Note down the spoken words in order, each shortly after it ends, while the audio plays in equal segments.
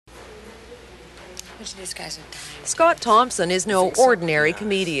These guys are dying. Scott Thompson is no ordinary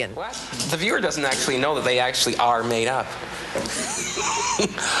comedian. What? The viewer doesn't actually know that they actually are made up.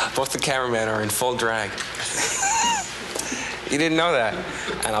 Both the cameramen are in full drag. You didn't know that?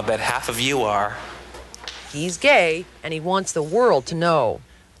 And I'll bet half of you are. He's gay, and he wants the world to know.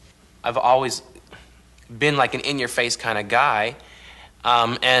 I've always been like an in-your-face kind of guy,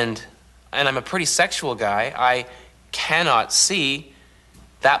 and I'm a pretty sexual guy. I cannot see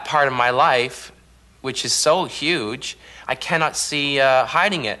that part of my life, which is so huge. I cannot see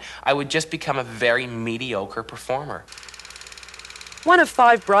hiding it. I would just become a very mediocre performer. One of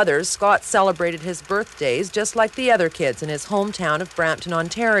 5 brothers, Scott celebrated his birthdays just like the other kids in his hometown of Brampton,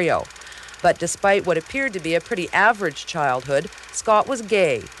 Ontario. But despite what appeared to be a pretty average childhood, Scott was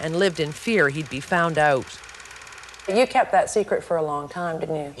gay and lived in fear he'd be found out. You kept that secret for a long time,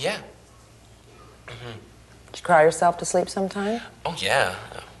 didn't you? Yeah. Did you cry yourself to sleep sometime? Oh, yeah.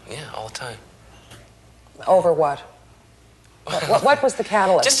 Yeah, all the time. Over what? What was the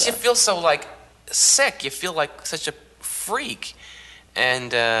catalyst? Just you feel so, like, sick. You feel like such a freak.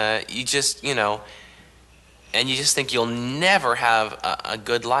 And you just, and you just think you'll never have a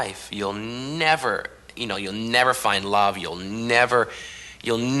good life. You'll never, you'll never find love. You'll never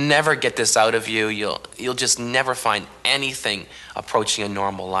get this out of you. You'll just never find anything approaching a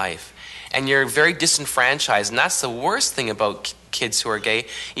normal life. And you're very disenfranchised. And that's the worst thing about kids who are gay,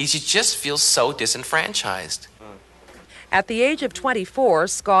 is you just feel so disenfranchised. At the age of 24,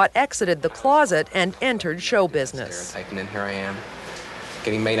 Scott exited the closet and entered show business. And here I am,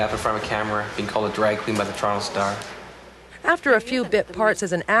 getting made up in front of a camera, being called a drag queen by the Toronto Star. After a few bit parts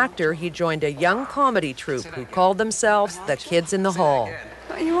as an actor, he joined a young comedy troupe who called themselves the Kids in the Hall.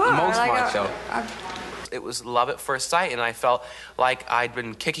 You are. Most macho. It was love at first sight, and I felt like I'd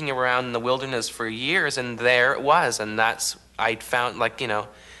been kicking around in the wilderness for years, and there it was, and I'd found, it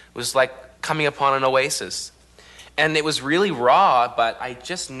was like coming upon an oasis. And it was really raw, but I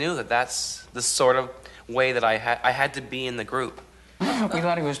just knew that that's the sort of way that I had to be in the group. We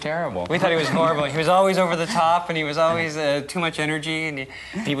thought he was terrible. We thought he was horrible. He was always over the top, and he was always too much energy, and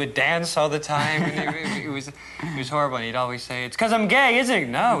he would dance all the time. And he was horrible, and he'd always say, "It's because I'm gay, isn't it?"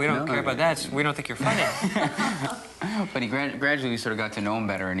 No, we don't care about that. We don't think you're funny. But he gradually sort of got to know him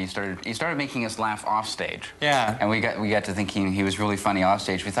better, and he started making us laugh off stage. Yeah. And we got to thinking he was really funny off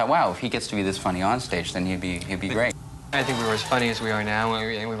stage. We thought, wow, if he gets to be this funny on stage, then he'd be great. I think we were as funny as we are now.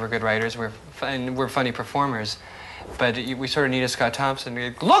 We were good writers. We're funny performers. But we sort of need a Scott Thompson.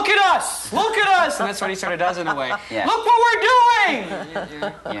 Look at us! Look at us! And that's what he sort of does in a way. Yeah. Look what we're doing!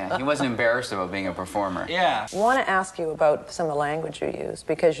 Yeah, he wasn't embarrassed about being a performer. Yeah. I want to ask you about some of the language you use,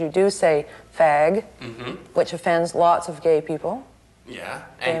 because you do say fag, which offends lots of gay people. Yeah,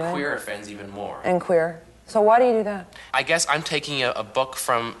 and queer offends even more. And queer. So why do you do that? I guess I'm taking a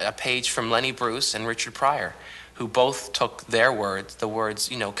page from Lenny Bruce and Richard Pryor, who both took their words, the words,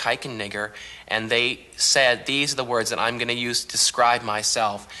 kike and nigger, and they said, these are the words that I'm going to use to describe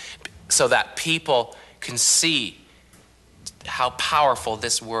myself so that people can see how powerful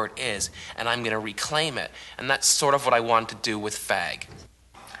this word is, and I'm going to reclaim it. And that's sort of what I want to do with fag.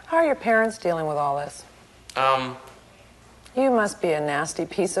 How are your parents dealing with all this? You must be a nasty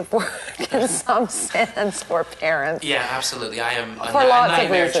piece of work in some sense for parents. Yeah, absolutely. I am a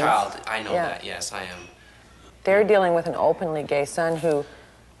nightmare child. I know that, yes, I am. They're dealing with an openly gay son who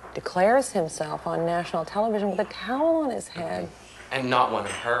declares himself on national television with a towel on his head. And not one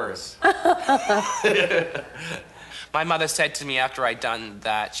of hers. My mother said to me after I'd done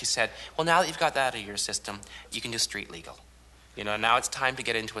that, she said, well, now that you've got that out of your system, you can do street legal. Now it's time to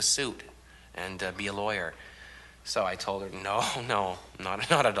get into a suit and be a lawyer. So I told her, no,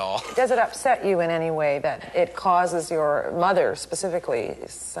 not at all. Does it upset you in any way that it causes your mother specifically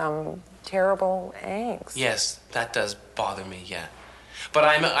some terrible angst? Yes, that does bother me, yeah. But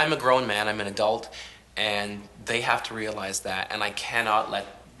I'm a grown man, I'm an adult, and they have to realize that, and I cannot let,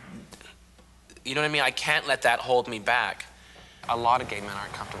 I can't let that hold me back. A lot of gay men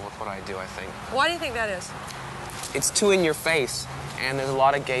aren't comfortable with what I do, I think. Why do you think that is? It's too in your face, and there's a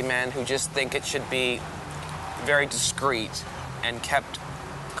lot of gay men who just think it should be very discreet and kept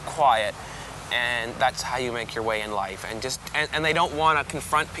quiet, and that's how you make your way in life. And they don't want to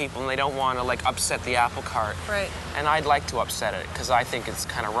confront people, and they don't want to upset the apple cart. Right. And I'd like to upset it because I think it's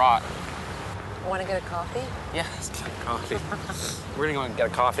kind of rotten. Want to get a coffee? Yeah, let's get a coffee. We're gonna go get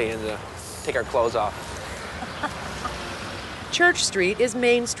a coffee and take our clothes off. Church Street is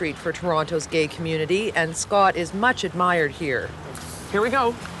Main Street for Toronto's gay community, and Scott is much admired here. Here we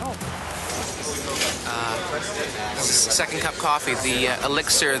go. Second cup coffee, the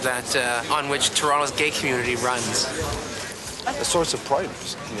elixir that on which Toronto's gay community runs. a source of pride,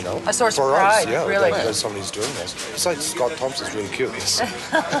 you know. A source of for pride, us, yeah, really. that somebody's doing this. Besides, Scott Thompson's really cute.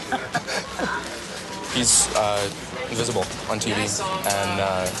 He's visible on TV,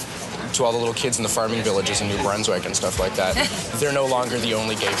 and to all the little kids in the farming villages in New Brunswick and stuff like that, they're no longer the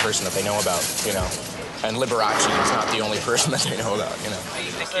only gay person that they know about, you know. And Liberace is not the only person that they know about, you know.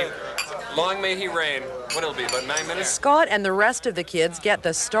 Thank you. Long may he reign. What it'll be, about 9 minutes? Scott and the rest of the kids get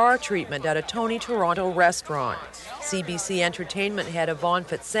the star treatment at a Tony Toronto restaurant. CBC Entertainment head Yvonne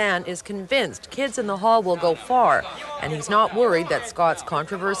Fitzan is convinced kids in the hall will go far, and he's not worried that Scott's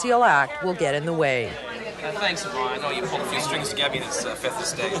controversial act will get in the way. Thanks, Yvonne. I know you pulled a few strings to get me this fifth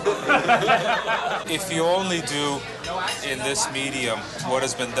estate. If you only do in this medium what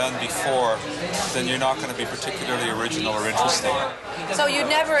has been done before, then you're not going to be particularly original or interesting. So you'd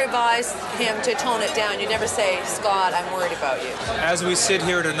never advise him to tone it down? You'd never say, Scott, I'm worried about you? As we sit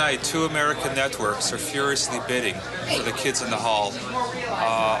here tonight, 2 American networks are furiously bidding for the kids in the hall.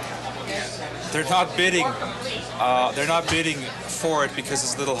 They're not bidding. They're not bidding for it because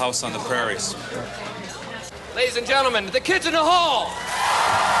it's Little House on the Prairies. Ladies and gentlemen, the kids in the hall!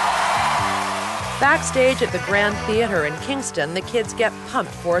 Backstage at the Grand Theatre in Kingston, the kids get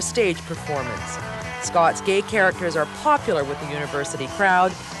pumped for a stage performance. Scott's gay characters are popular with the university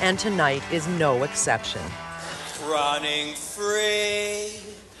crowd, and tonight is no exception. Running free,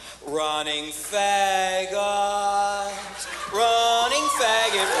 running faggot, running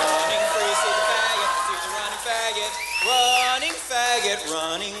faggot, running free, see the faggot, see the running faggot, running faggot,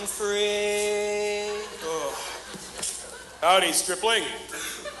 running free. Oh. Howdy, stripling.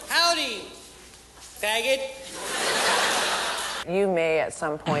 Howdy, faggot. You may at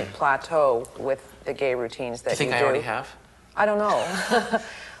some point plateau with the gay routines that you do. I think I already have. I don't know.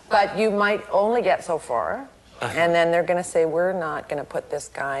 But you might only get so far, and then they're going to say, we're not going to put this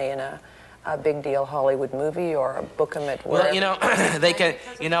guy in a big deal Hollywood movie or book him at work. Well, you know, they can,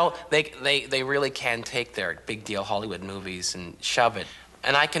 you know, they really can take their big deal Hollywood movies and shove it.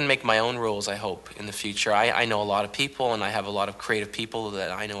 And I can make my own rules, I hope, in the future. I know a lot of people, and I have a lot of creative people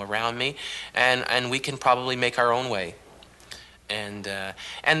that I know around me, and we can probably make our own way. And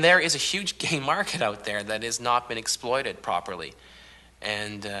there is a huge gay market out there that has not been exploited properly.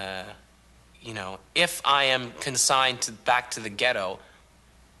 And, you know, if I am consigned back to the ghetto,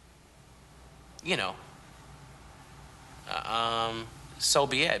 you know, so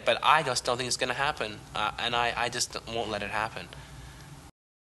be it. But I just don't think it's going to happen. And I just won't let it happen.